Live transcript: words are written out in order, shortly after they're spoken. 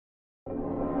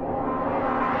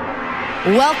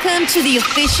Welcome to the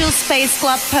official Space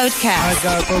Club podcast. I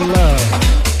got the love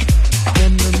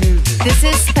in the music. This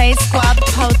is Space Club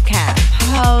podcast.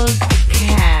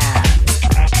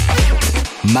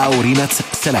 Maurinaz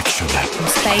Selection.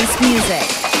 Space music.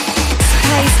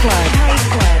 Space Club. Space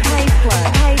Club. Space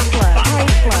Club. Space Club.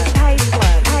 Space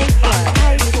Club. Space Club.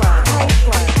 Space Club. Space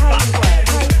Club.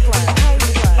 Space Club. Space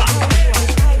Club.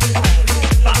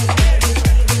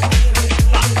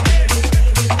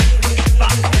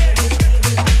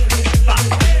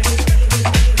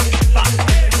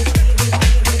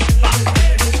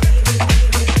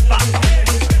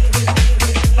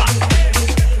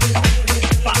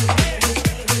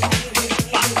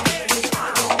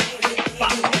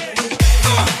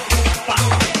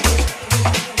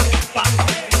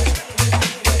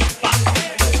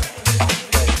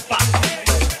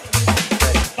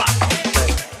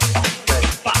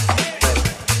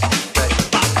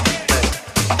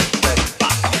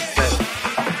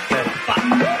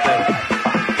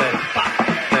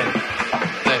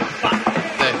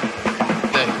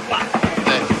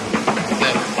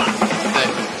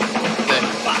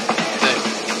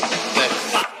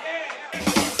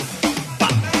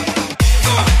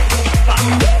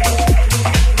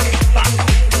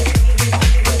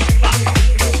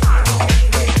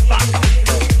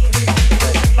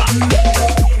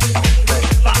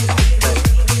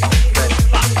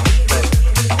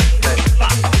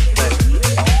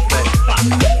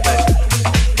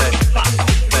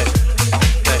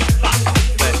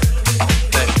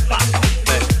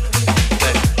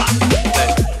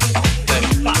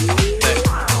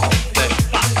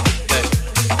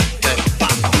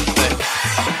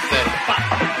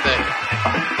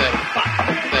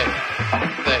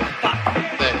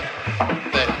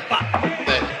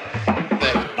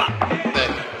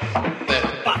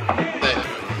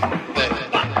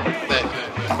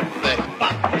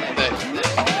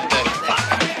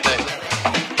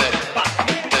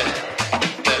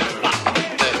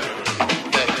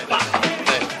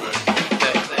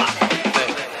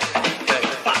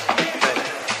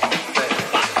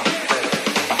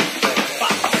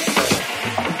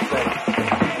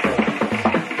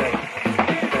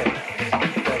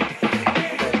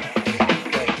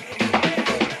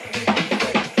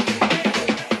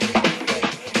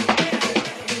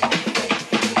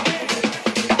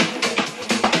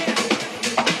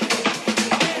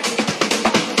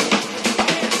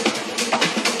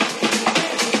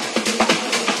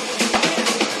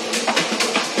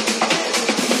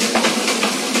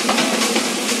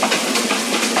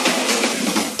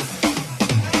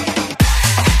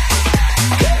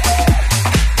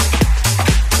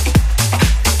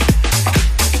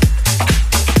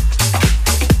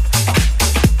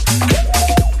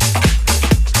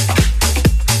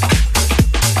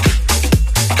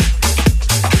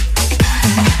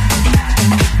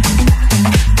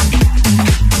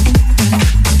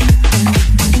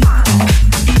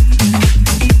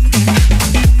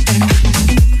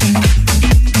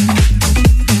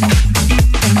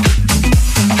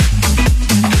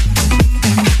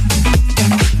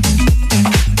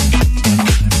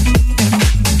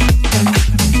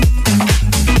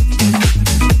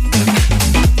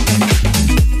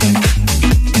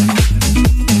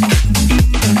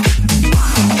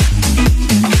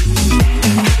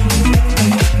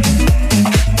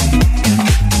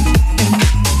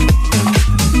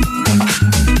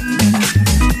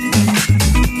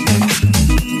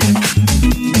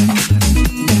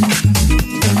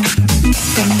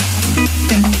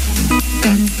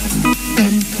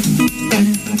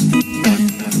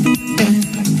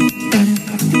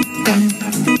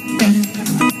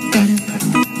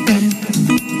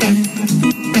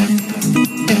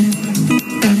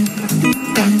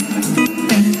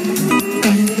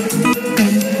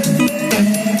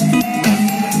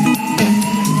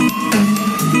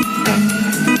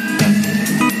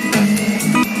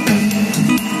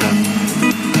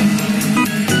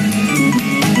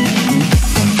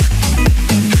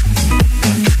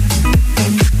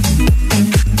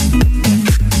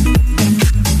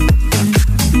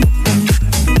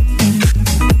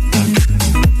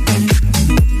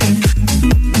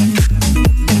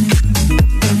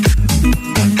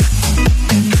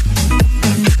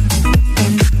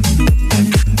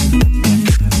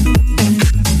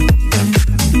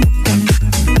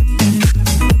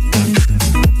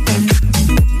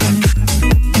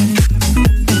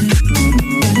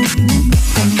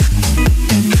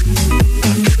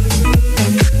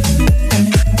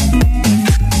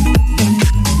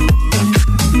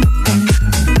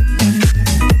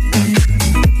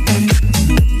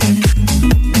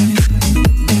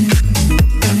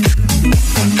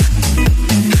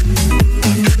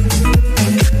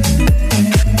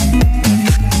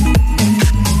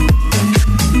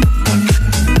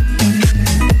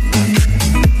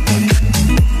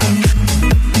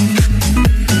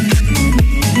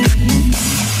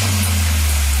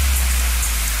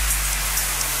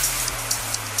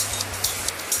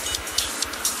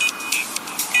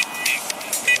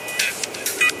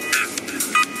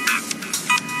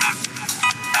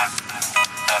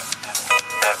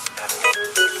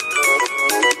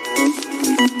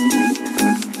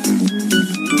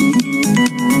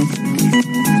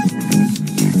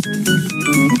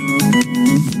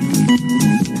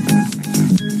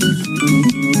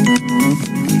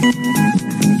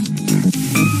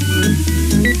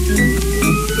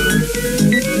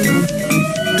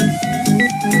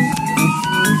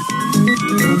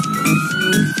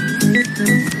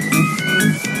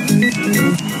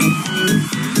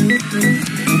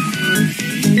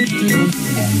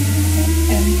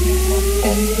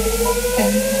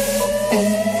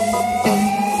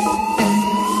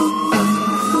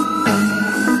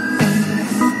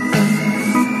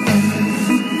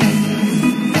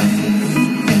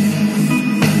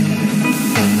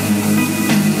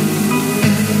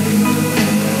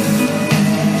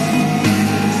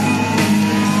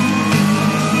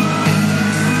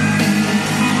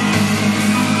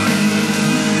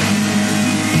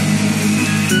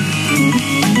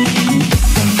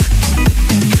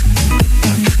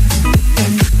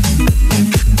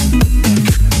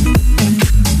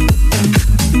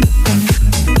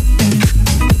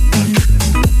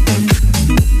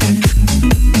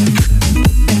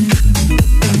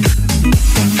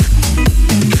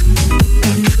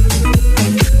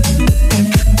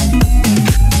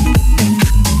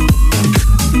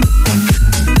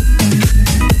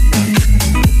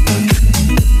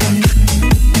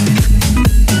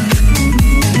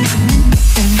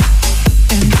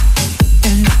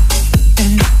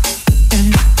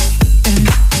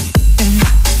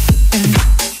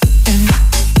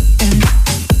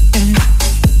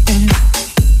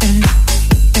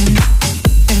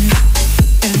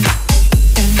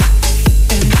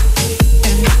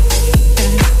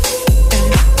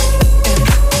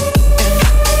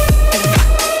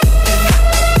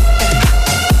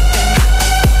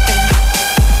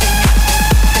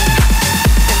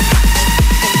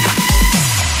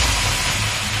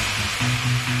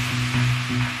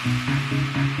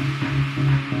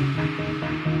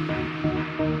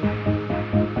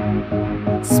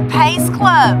 Space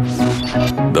Club.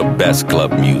 The best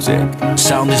club music.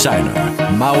 Sound designer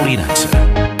Maurinaz.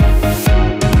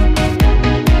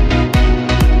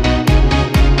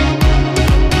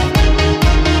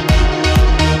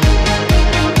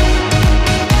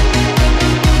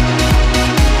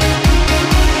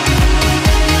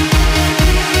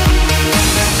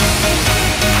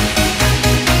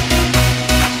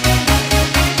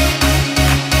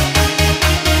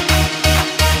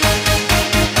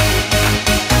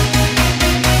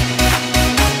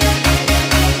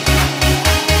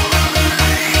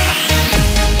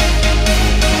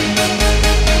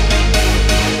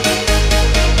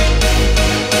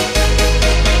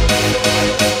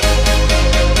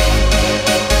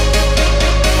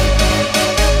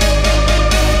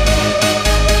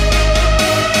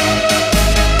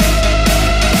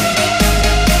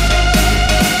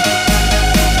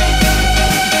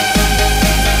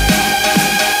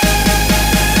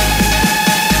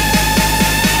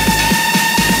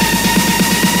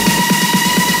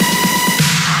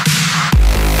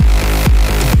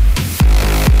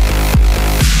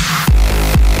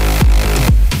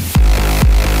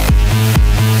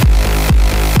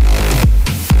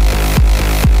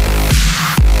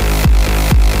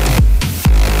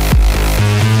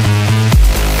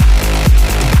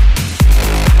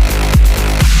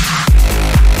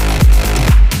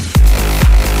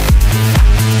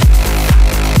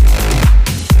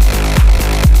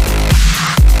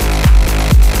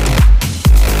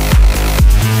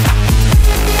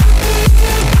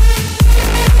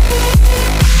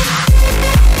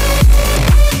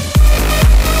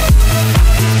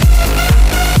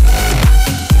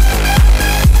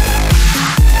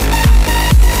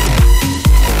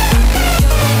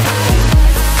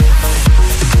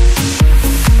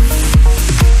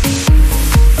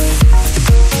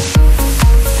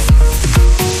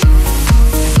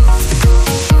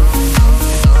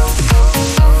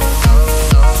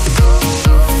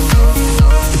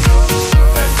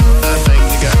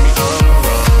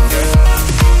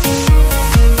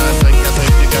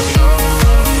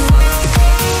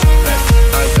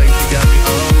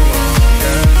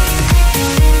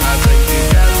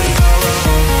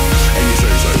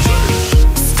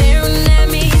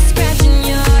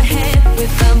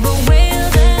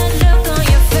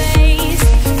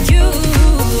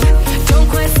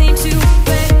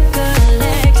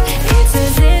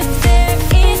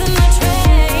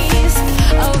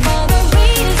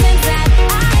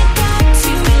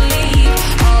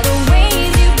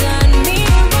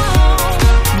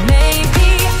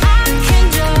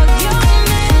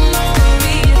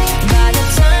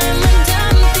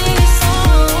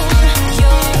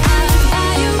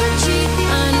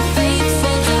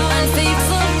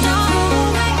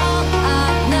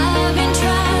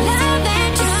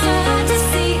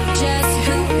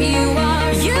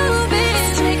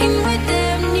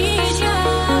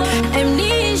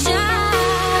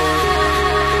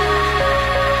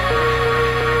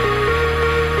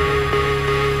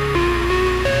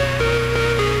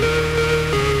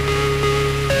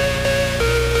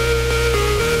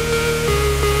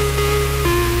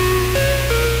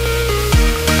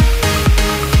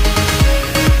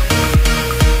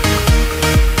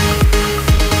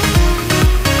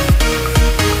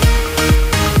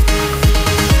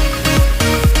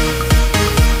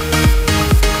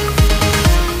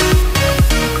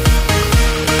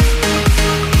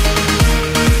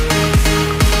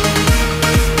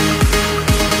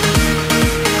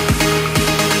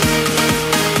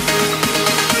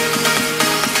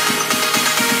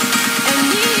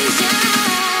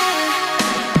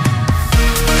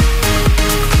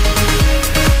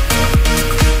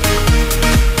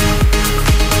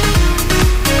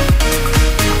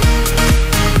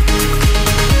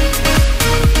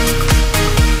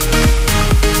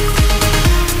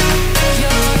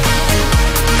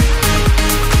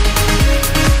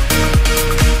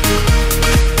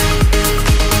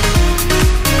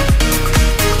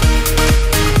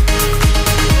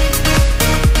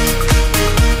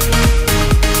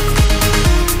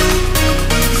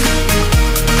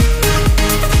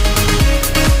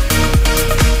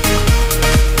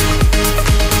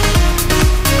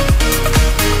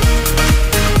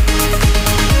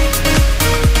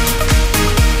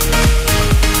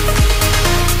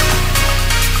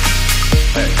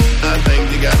 Hey, I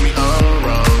think you got me all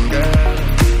wrong, girl.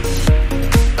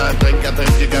 I think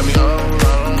you got me all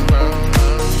wrong,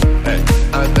 Hey,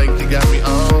 I think you got me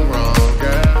all wrong,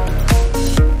 girl.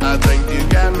 I think you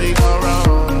got me all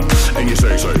wrong. And you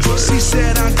say. She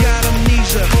said I got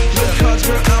amnesia, because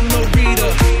girl I'm no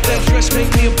reader. That dress make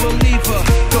me a believer.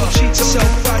 Don't cheat yourself,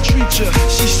 I treat ya.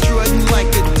 She's strutting like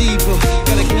a diva.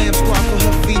 Got a glam squad for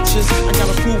her features. I got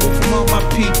approval from all my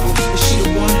people. Is she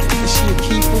the one? Is she a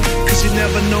keeper? Cause you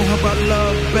never know about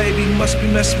love, baby. Must be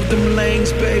messing with them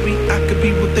lanes, baby. I could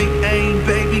be what they aim,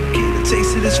 baby. Get a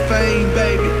taste of this fame,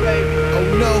 baby. Oh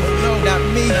no, not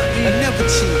me. I never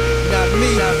cheat. Not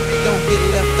me. Don't get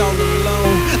left all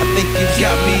alone. I think you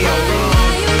got me all wrong.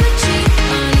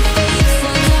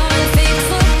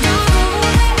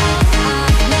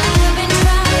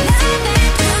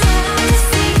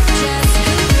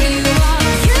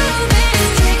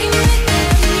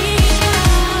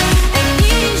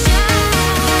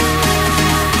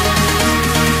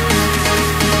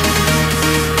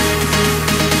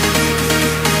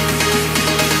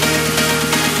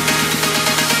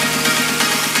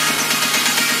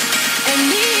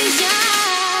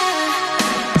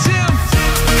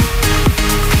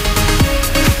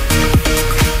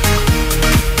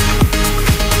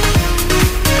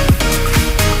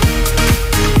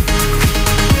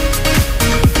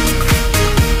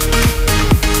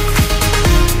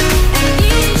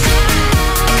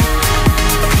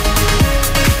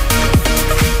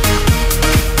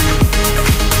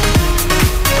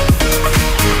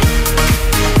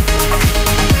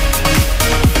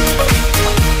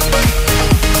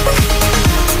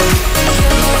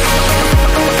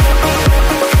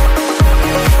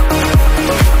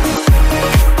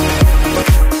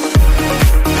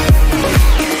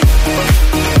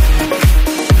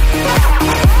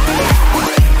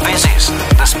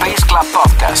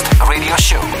 Radio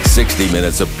show. 60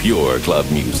 minutes of pure club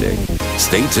music.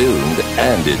 Stay tuned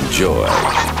and enjoy.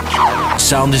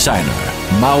 Sound designer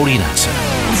Mauri Nansen.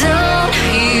 Don't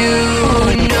you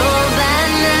know that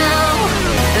now?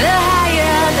 The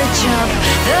higher the jump,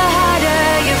 the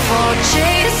harder you fall.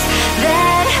 Chase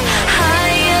that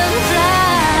high and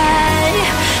fly.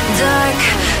 Dark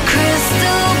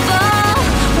crystal ball.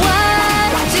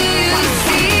 What do you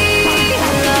see,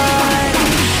 Lord?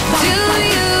 Do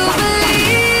you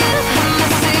believe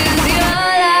this is your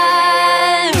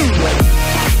life?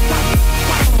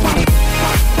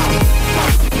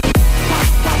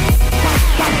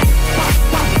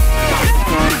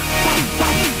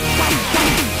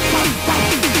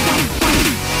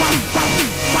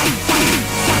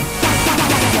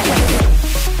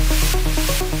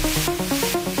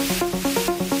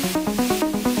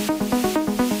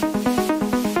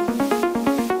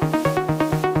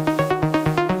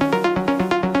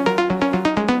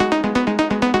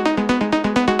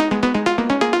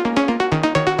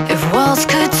 If walls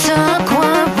could talk,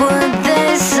 what would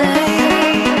they say?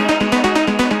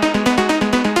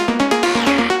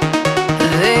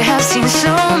 They have seen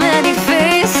so many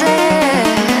faces.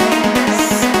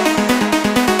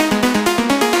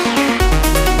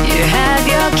 You have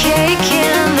your cake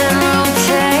and then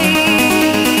rotate.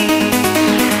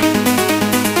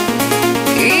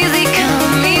 Easy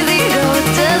come, easy go, it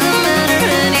doesn't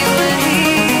matter anyway.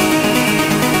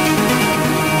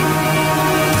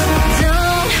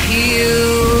 Don't you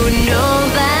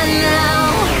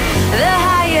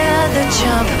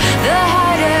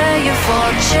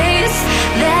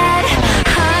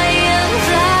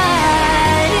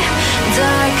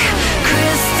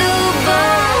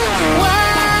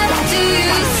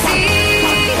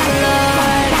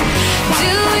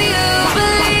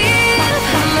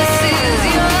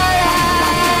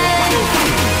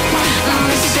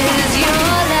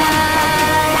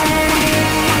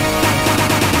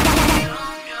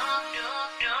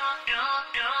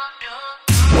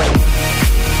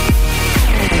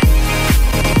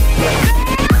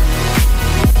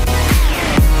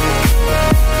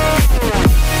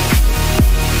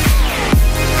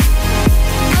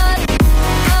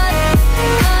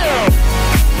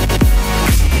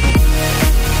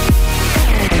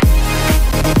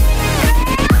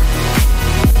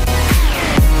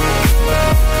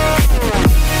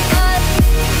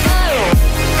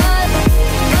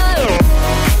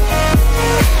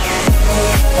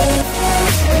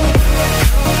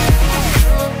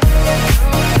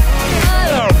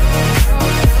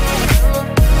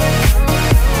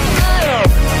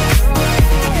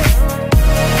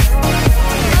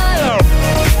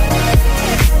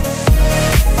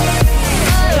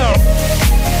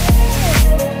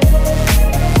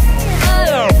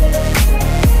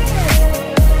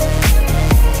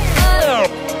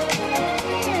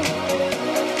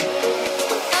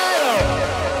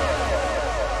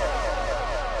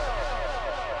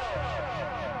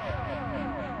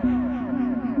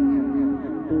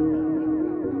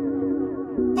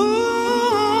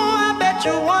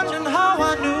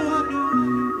I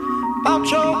knew about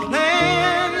your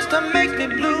plans to make me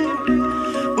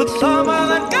blue with some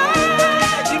other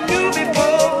guy you knew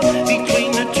before.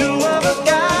 Between the two of us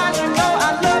guys, you know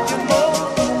I love you more.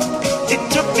 It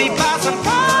took me by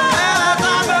surprise,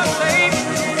 I must say,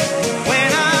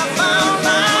 when I found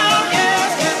out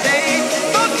yesterday.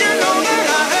 Don't you know that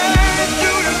I heard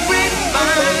through the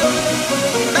grapevine,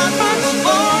 not much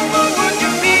longer would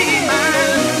you be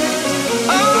mine.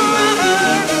 Oh, I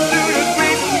heard through the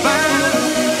grapevine.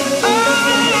 Oh,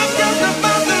 I'm just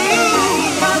about to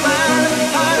lose my mind.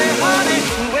 Honey, honey,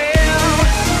 well,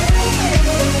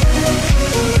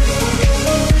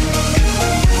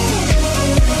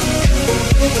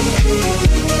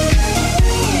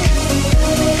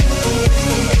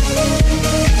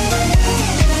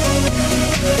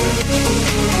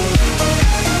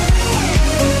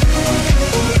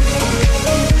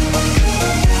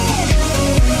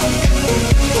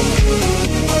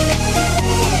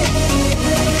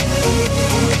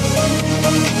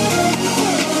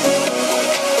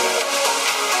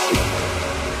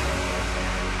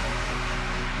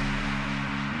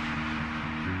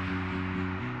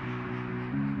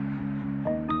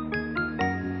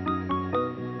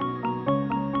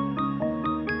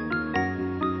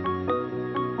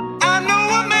 I know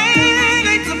a man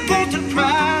ain't supposed to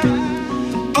cry,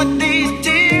 but these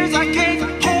tears I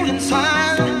can't hold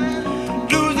inside.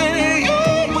 Losing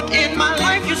you within my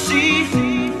life, you see,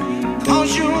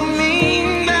 'cause you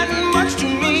mean that much to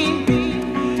me.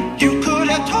 You could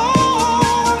have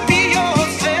told me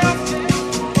yourself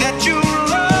that you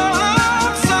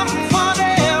love someone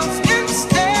else.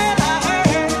 Instead, I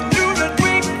heard through the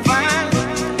grapevine,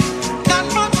 not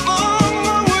much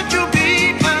longer would you be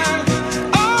mine.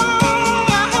 Oh,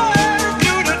 I heard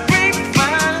through the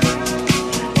grapevine,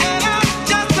 and I'm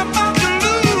just about to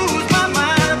lose my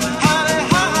mind. Honey,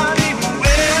 honey,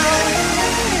 well.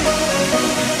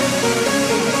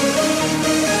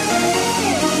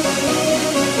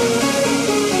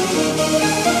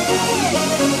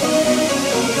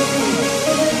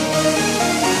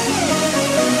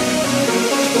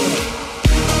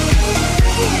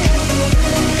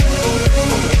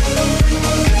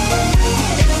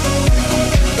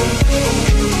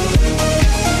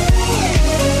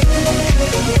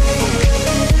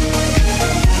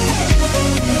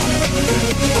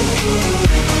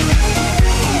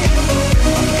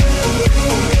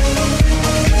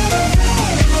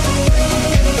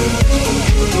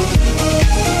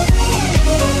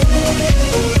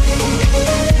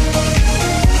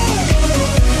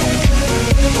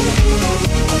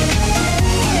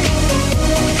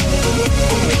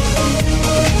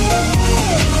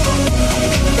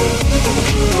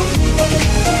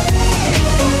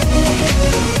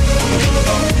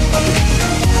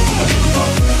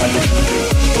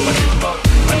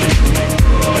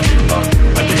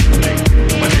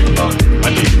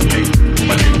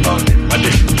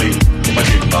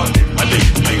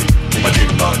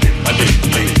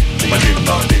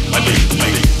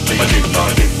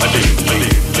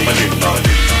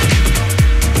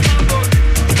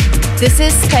 This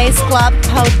is Space Club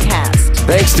Podcast.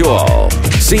 Thanks to all.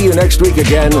 See you next week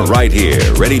again, right here,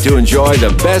 ready to enjoy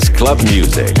the best club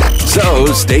music. So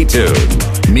stay tuned.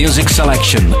 Music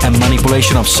selection and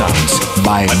manipulation of sounds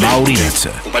by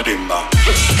Maurinatse.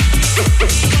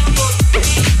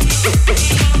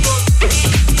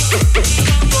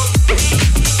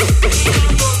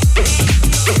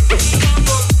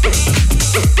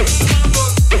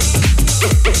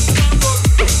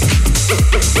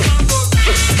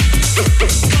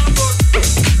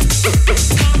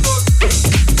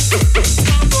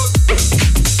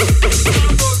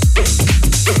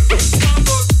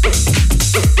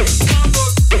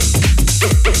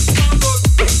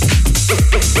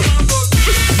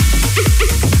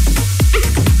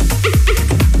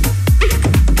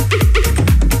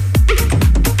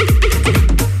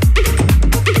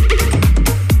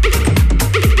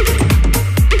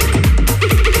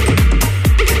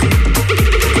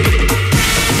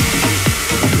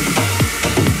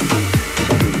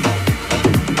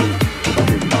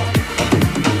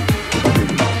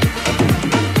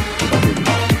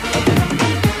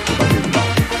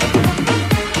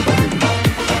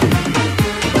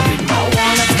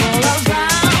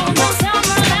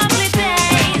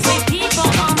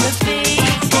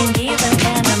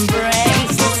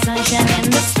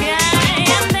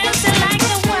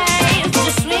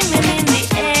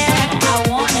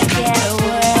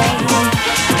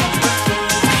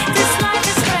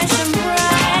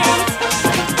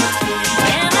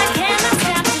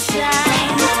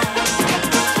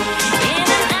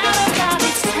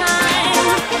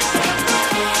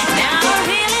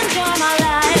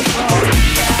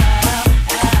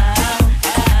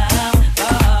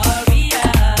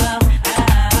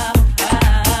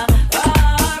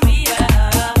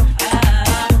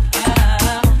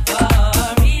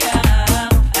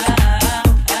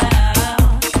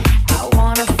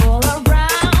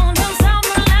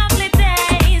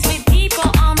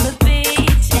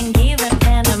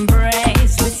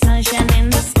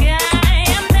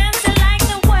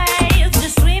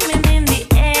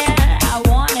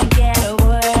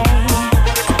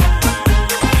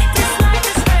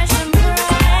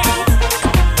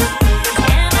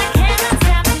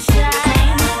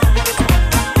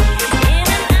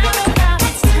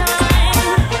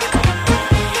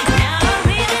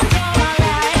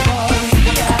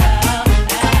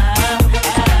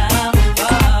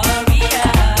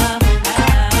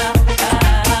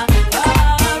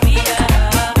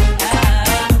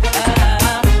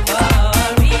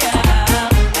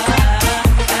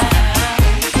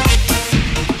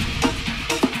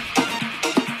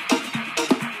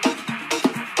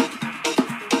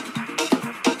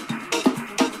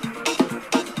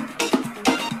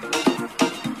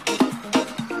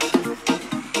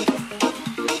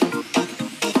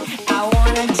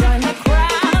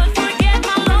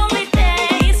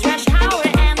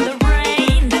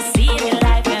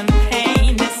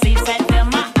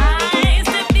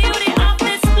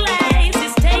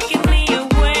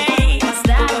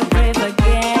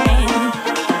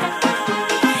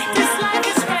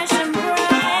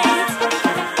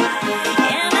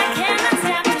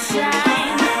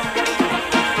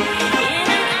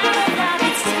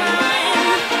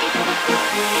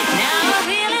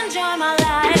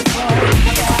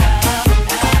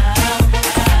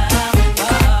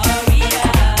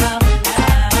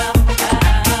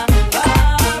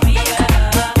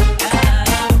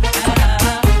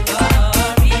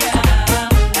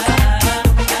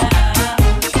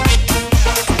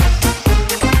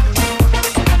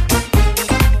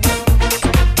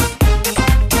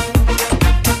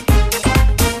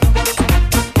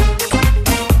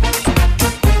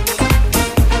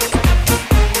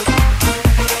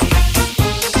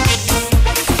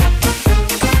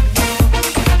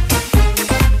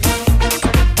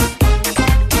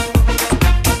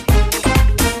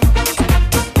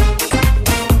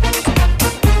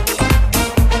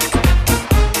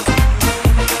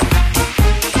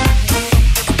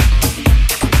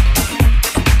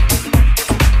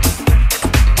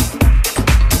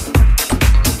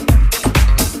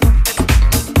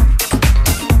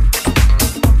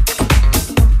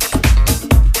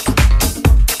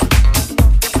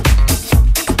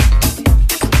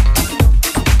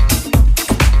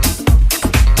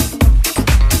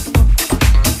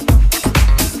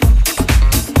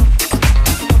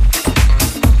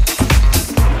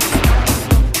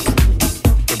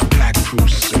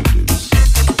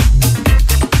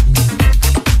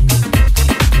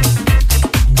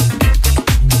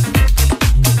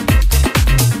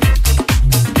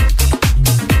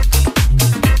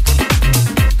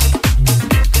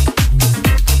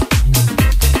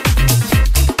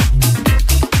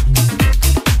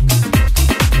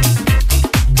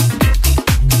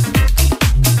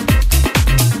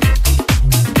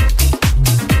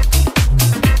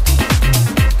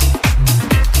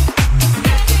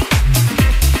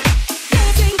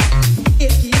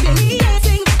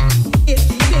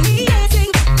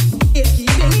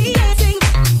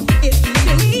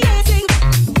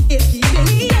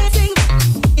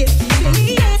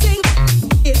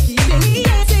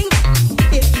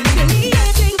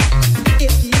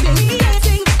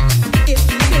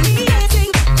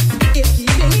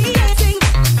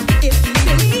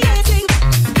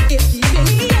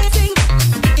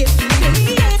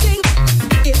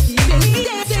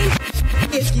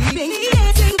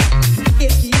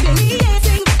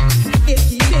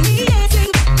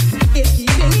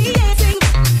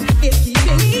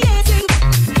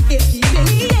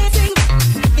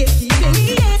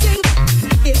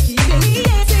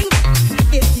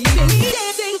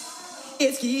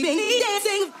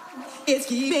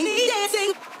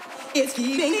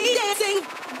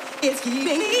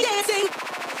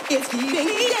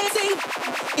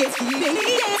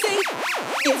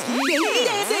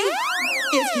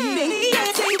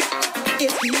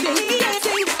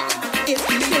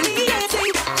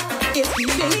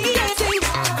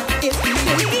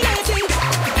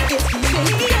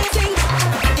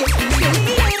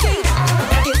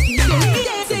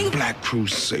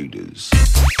 Crusaders.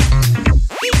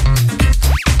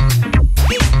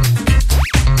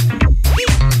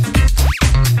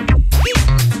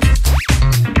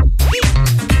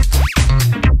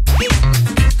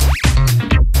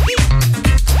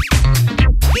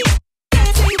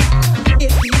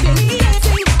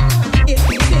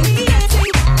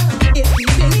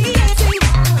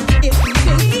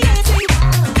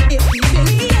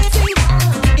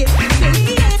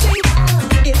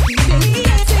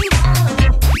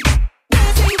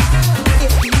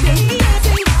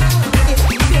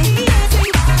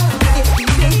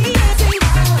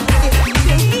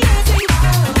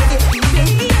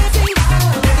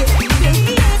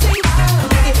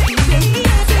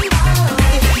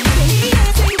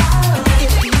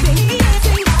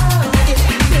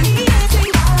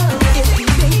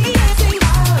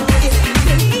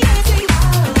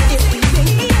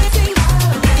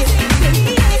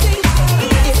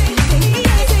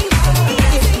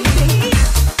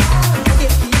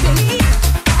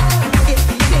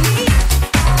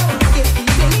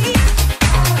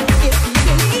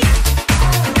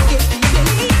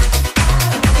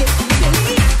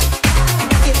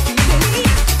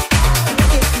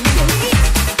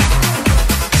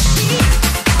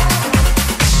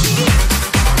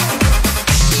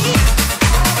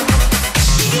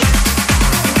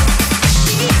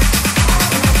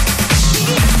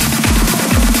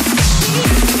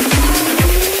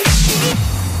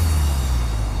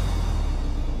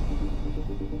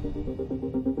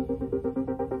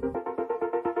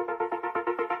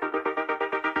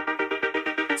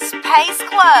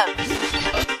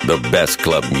 the best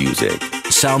club music.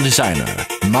 Sound designer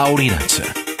Maurinats.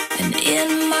 And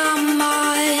in my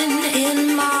mind,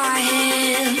 in my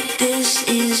head, this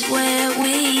is where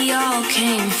we all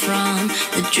came from.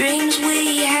 The dreams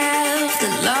we have,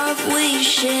 the love we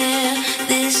share,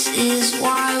 this is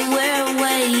why we're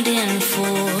waiting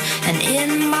for. And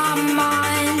in my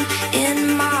mind,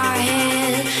 in my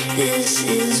head, this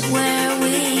is where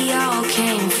we all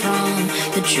came from.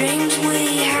 The dreams we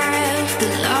have,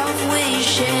 the love we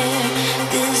share,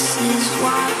 this is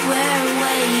what we're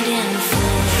waiting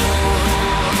for.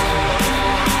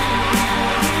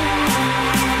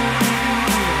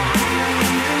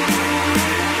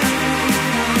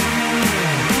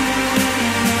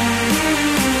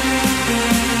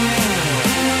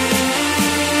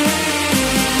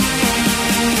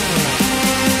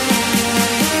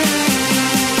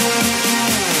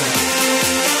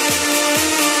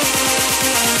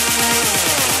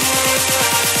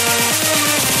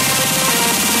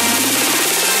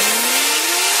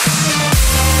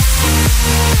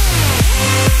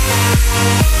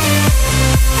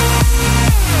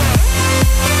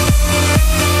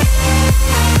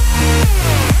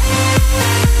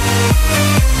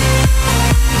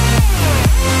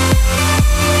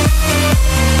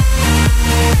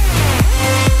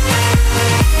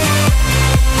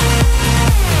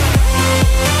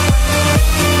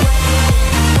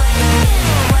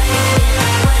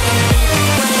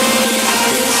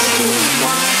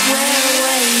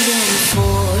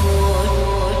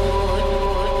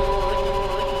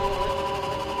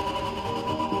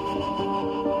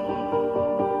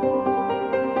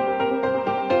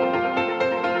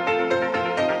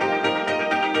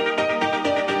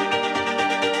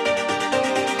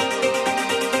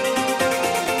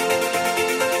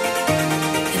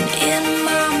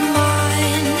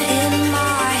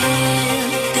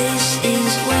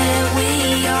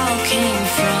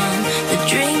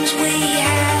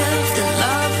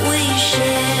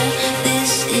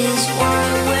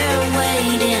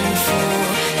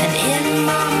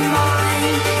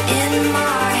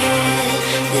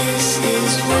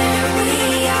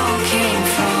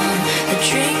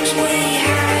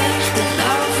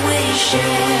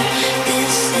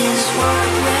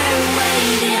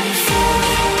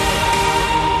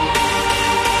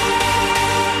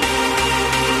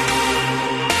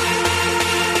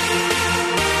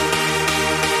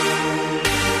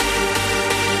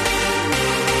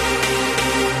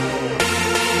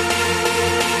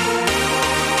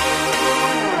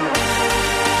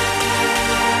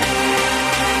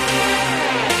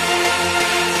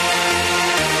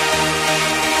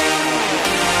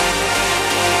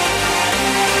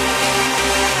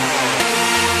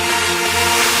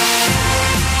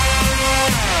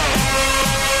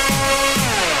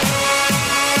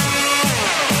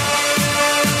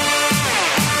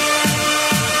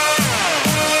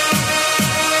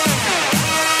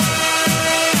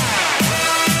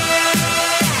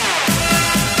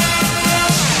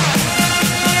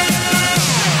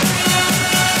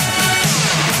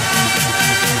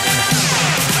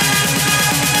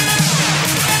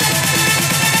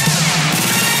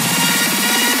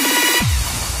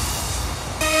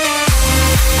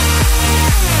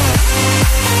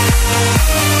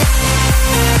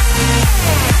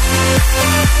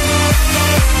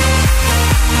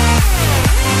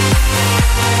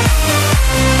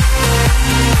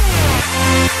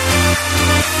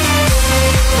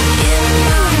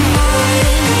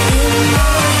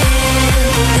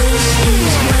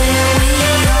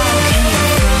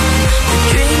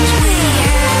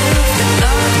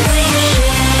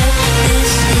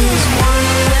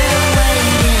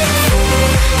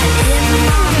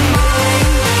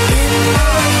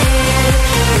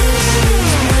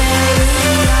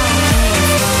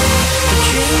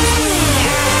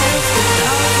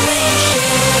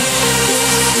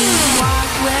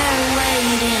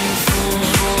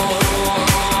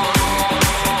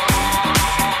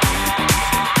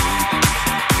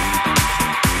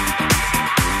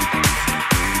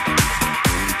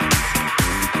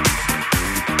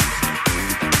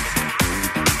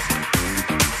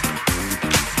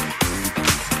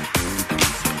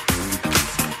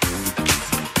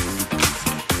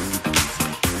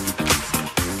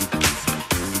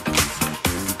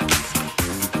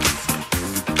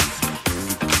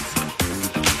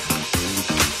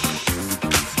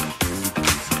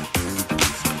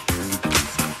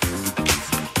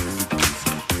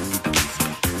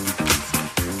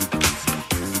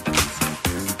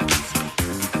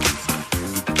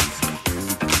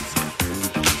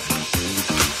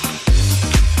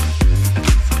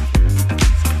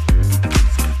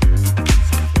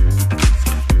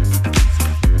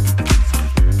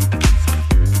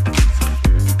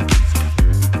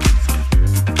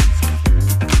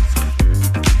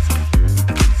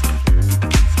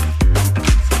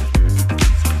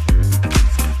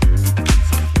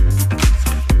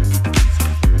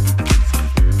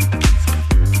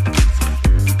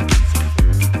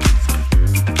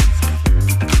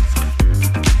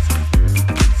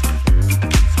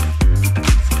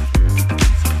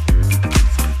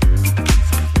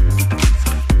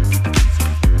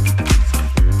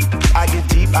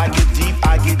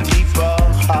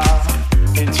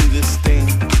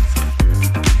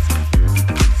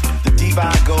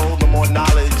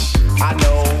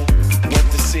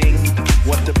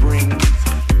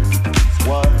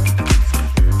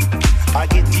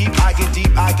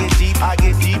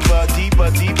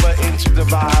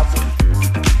 vibe.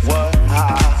 What?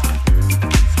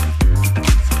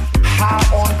 How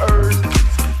on earth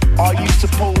are you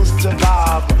supposed to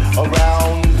vibe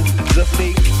around the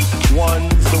fake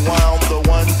ones, the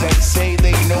ones that say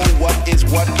they know what is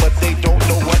what, but they don't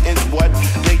know what is what.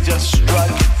 They just strut.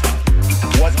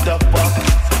 What the fuck?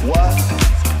 What?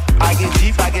 I get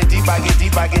deep, I get deep, I get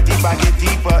deep, I get deep, I get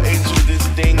deeper into this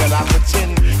thing, and I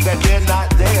pretend that they're not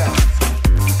there.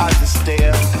 I just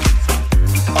stare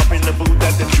up in the booth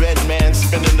at the Dread Man,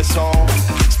 spinning the song,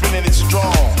 spinning it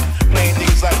strong, playing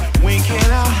things like when can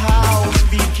our house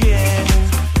begin?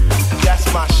 That's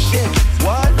my shit.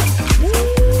 What? Woo!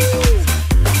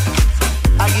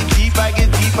 I get deep, I get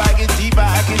deep, I get deeper,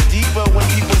 I get deeper when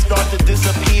people start to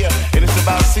disappear, and it's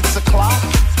about 6 o'clock.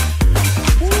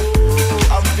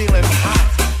 I'm feeling hot.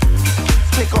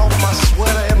 Take off my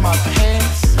sweater and my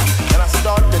pants, and I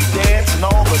start to dance, and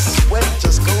all the sweat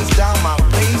just goes down my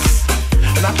face.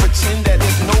 And I pretend that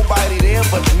there's nobody there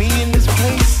but me in this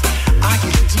place. I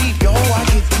get deep, yo, I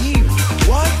get deep.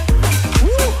 What?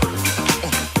 Woo!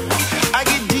 I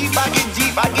get deep, I get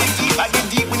deep, I get deep, I get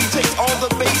deep. When you take all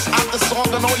the bass out the song,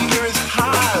 and all you hear is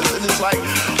highs, and it's like,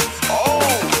 oh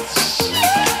shit.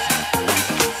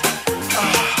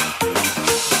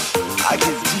 I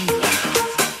get deep.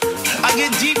 I get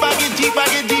deep, I get deep, I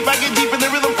get deep, I get deep, and the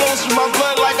rhythm flows through my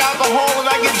blood like alcohol, and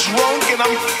I get drunk, and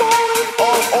I'm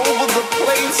all over the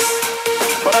place.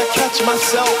 But I catch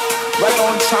myself right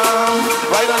on time,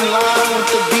 right on line with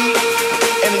the beat,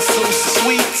 and it's so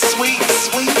sweet, sweet,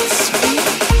 sweet, sweet.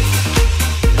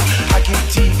 I get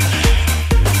deep,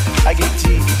 I get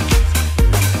deep,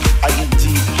 I get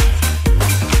deep.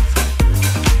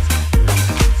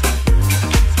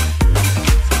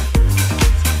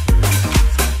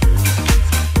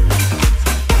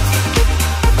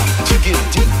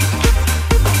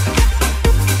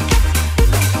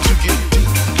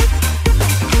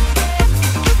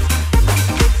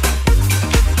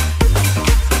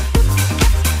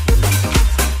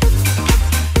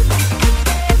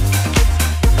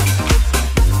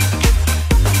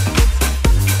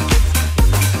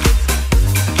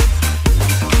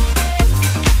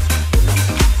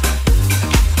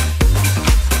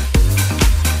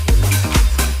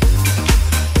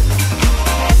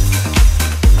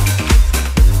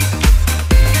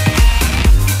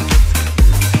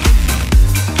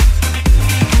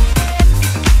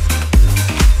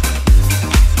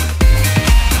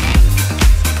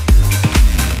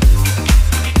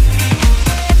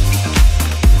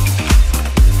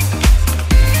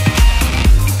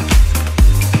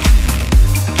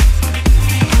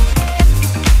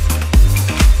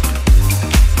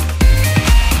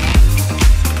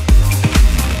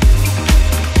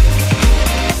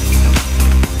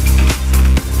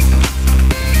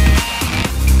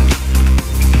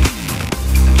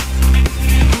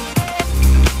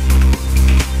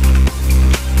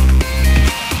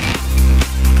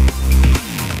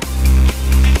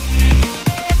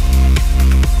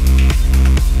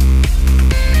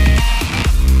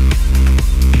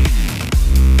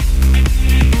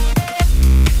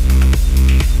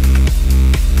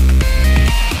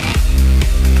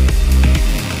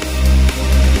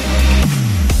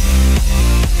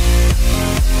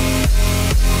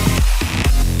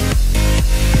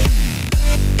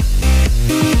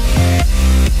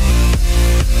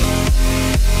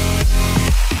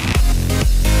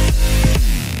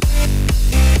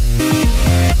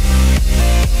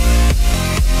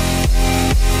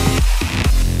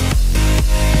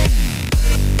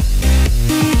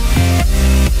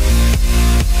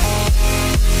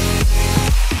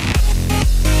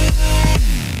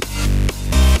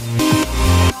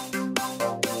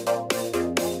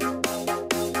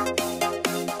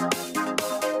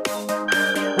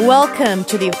 Welcome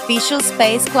to the official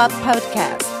Space Club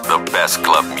podcast. The best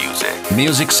club music.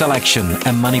 Music selection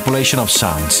and manipulation of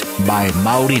sounds by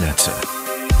Maurinat.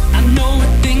 I know a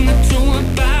thing or two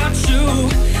about you,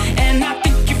 and I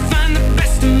think you find the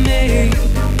best of me.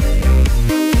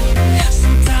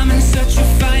 Sometimes in such a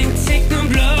fight, take the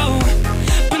blow,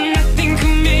 but nothing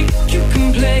can make you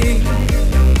complain.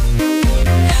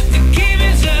 The game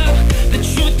is up, the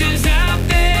truth is out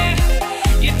there.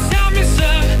 Your time is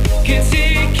up, can't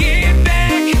take it back.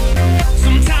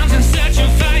 Sometimes in such a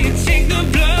fight, take the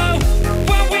blow.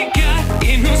 What we got,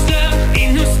 ain't no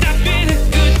stopping a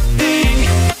good thing.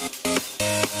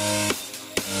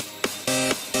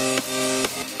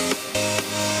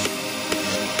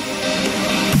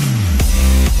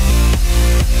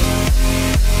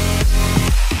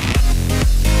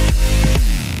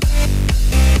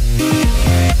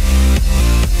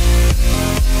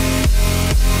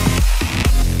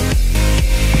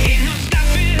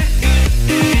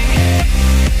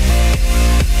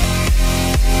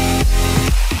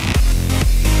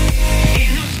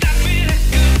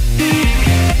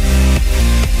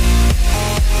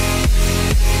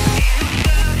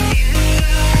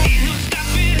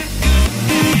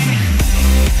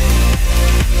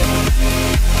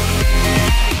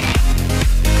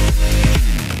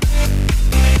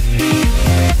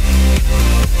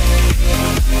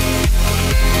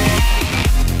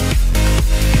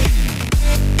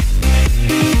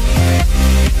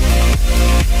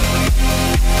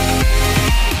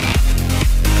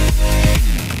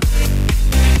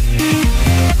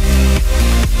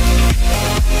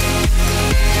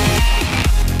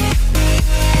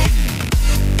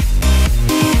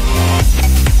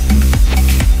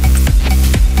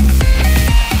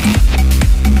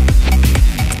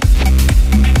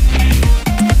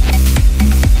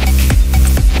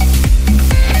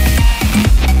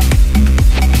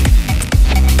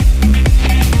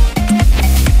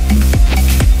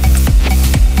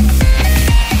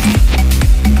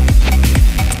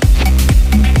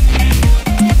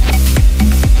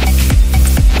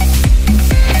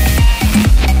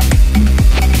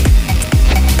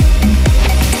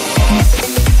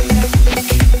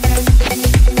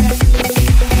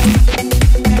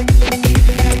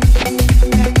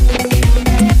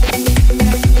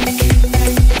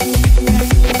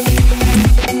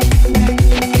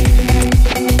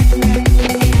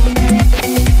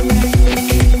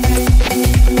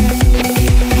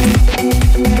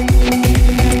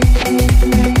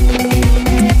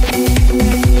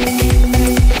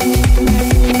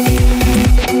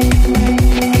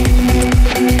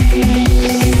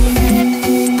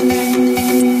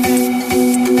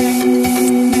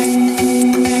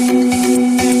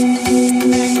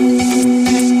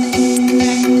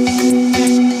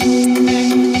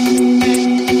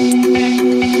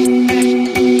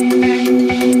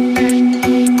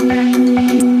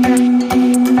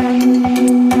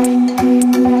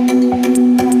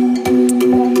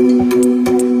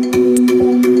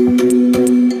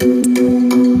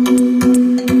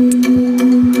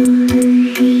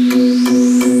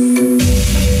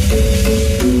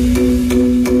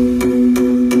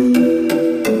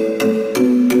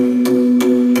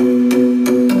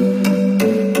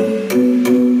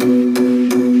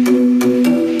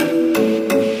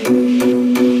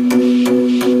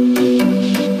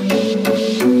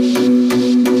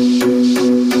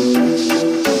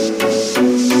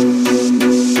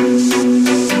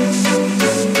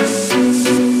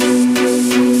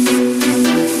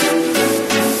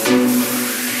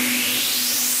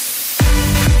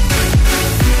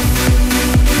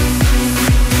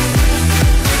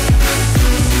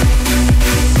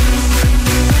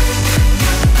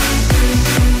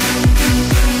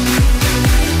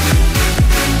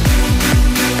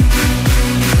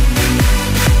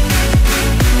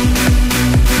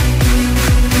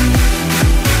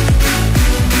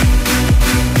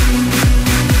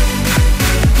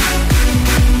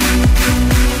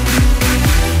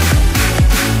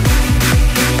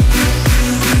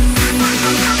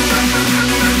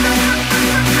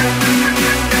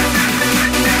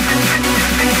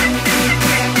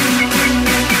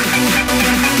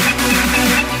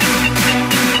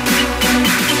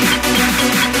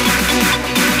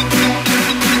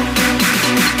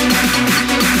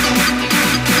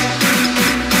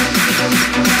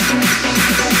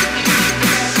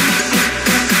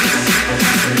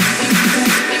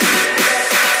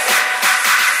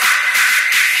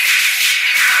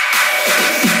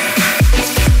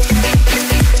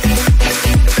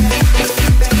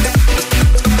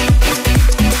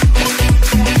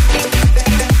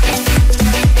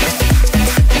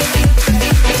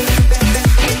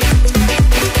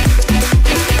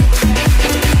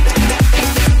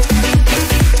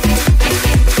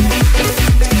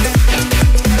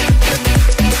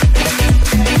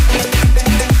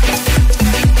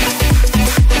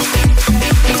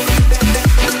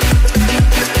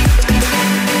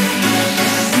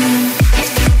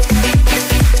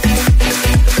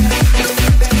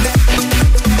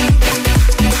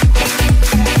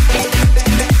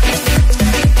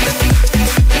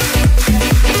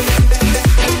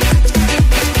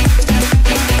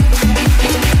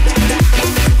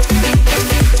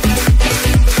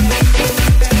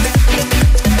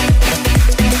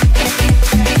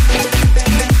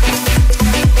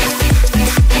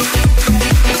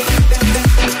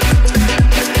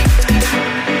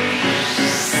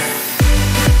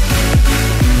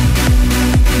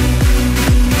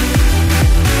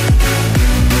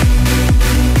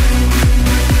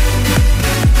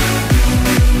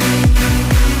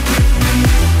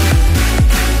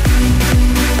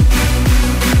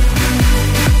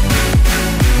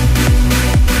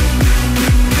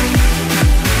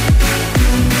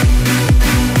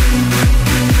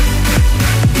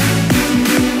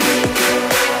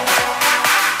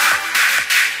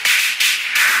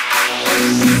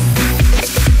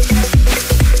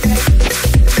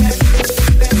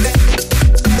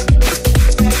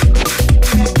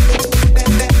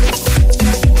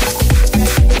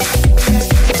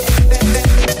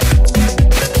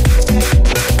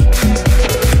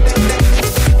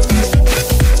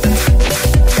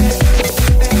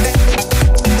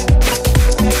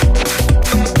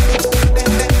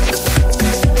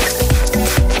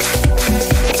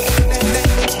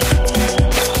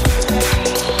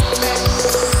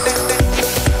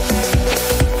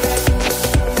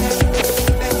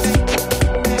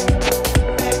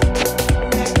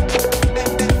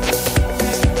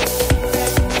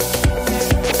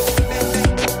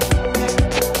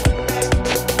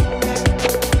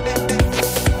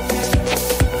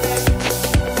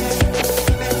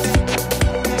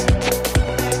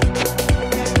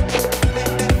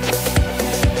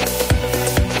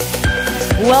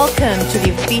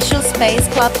 the official Space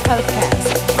Club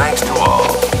podcast. Thanks to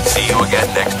all. See you again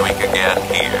next week again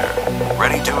here.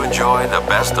 Ready to enjoy the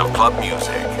best of club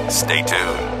music. Stay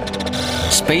tuned.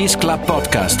 Space Club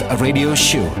Podcast Radio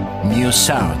Show. New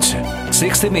sounds.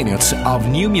 60 minutes of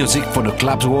new music for the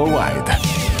clubs worldwide.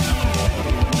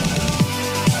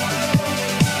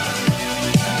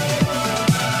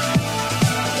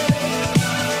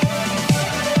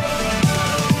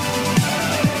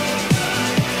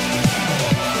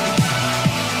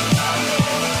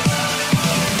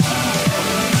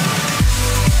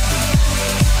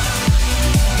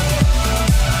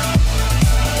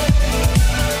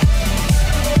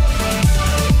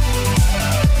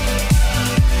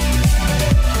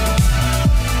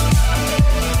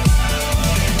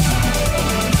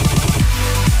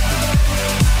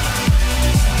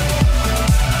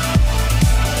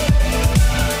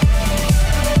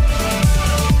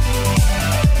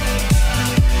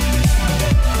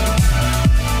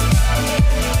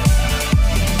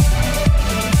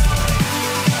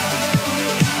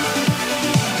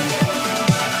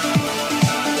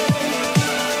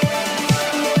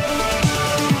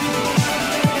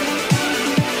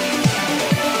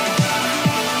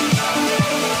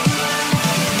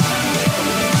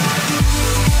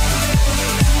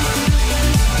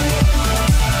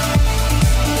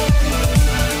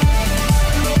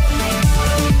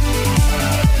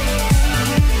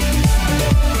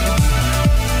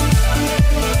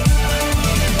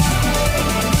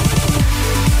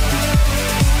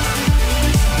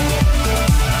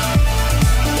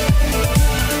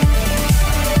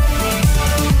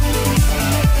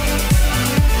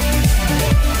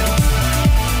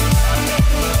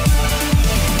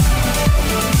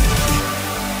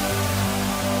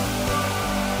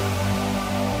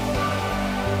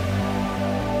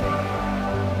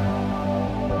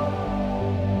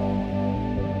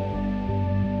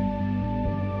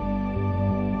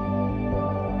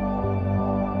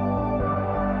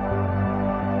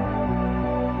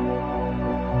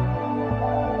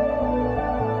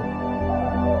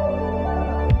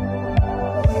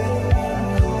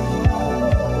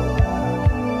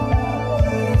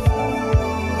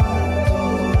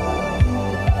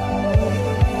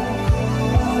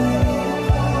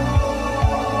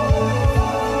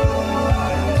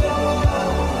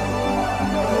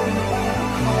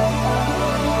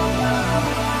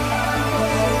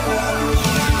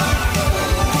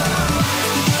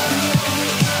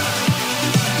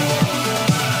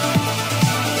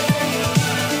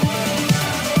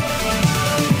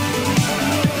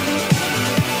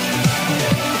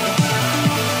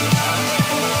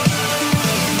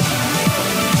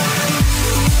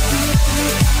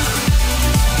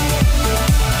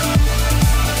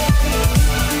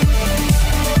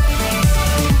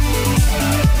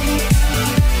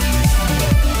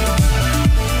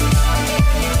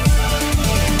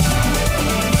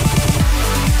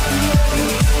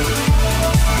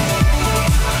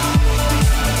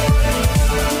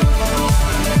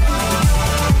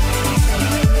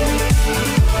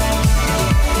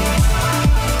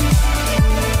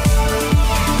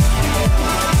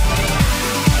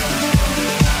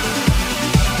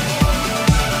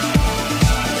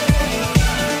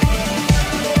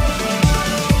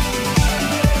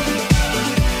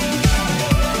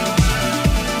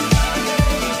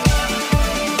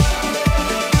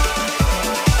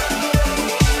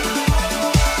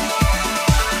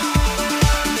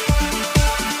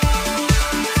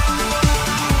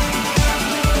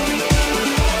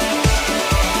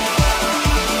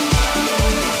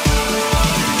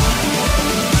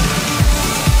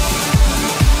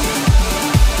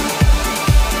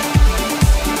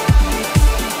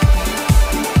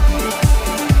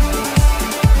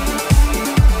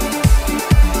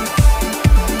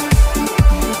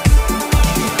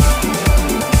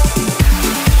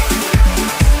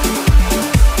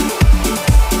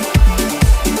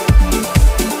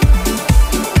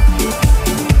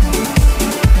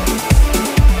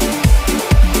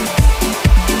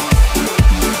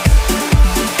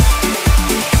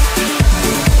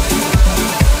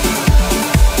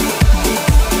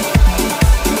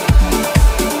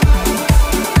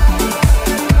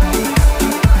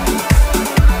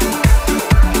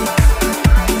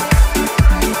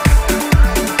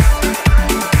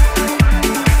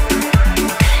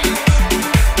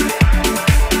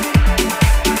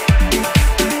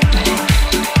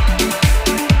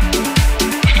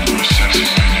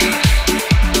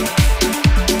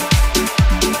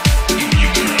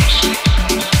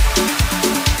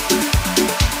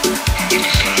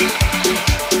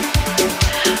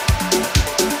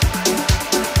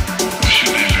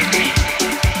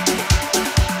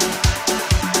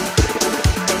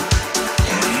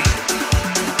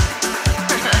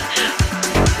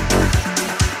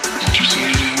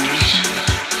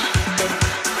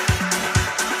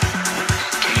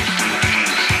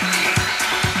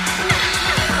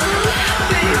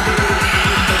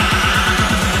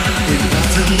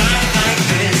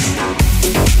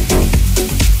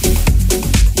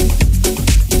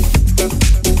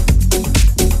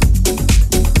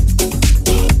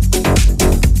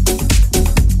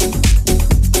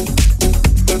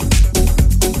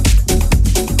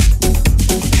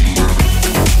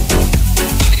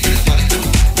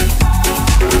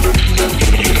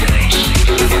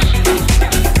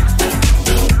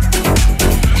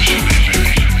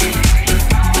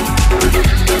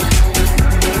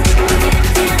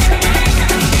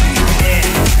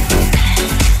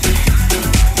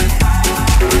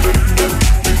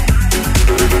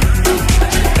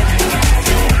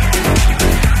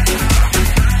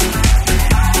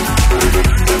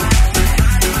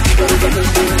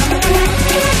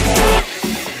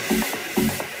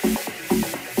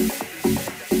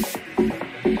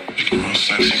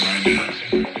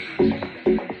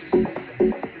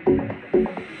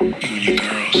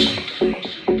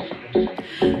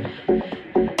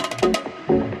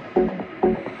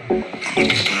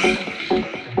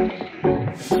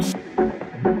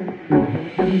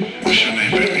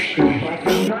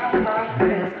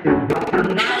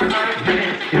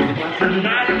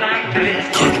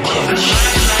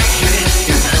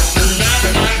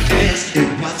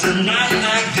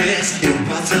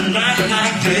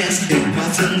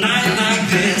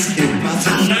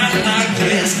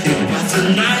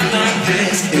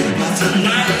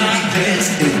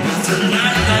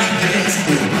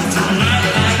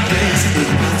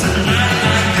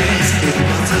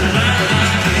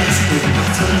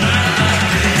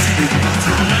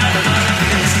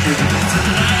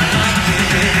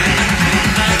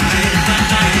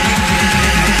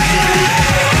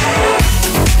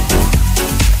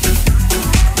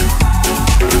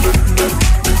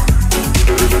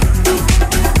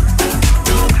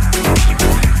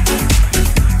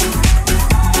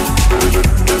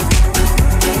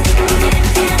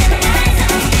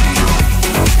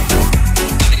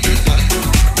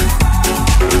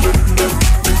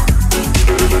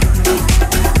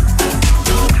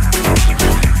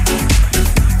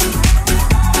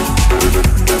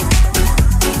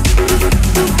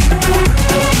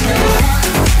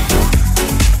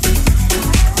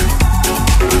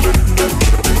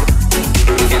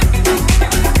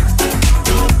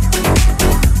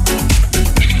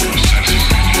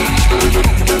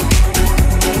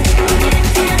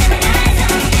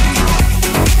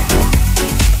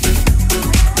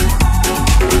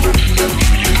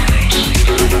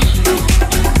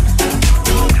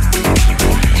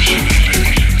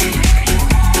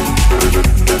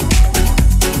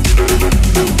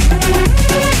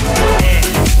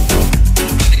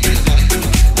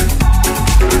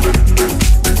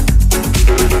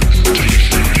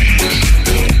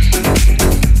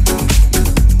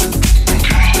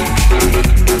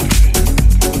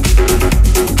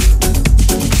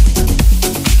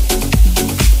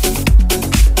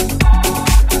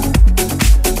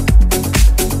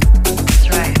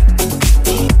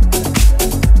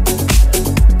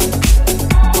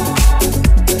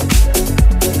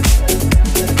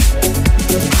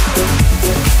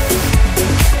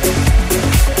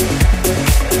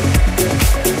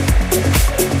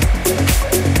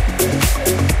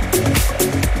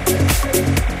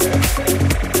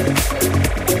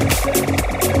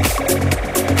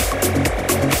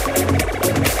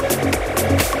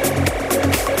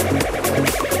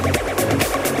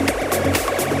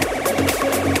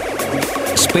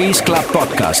 Space Club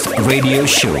Podcast Radio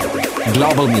Show.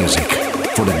 Global music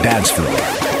for the dance floor.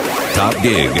 Top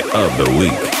gig of the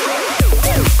week.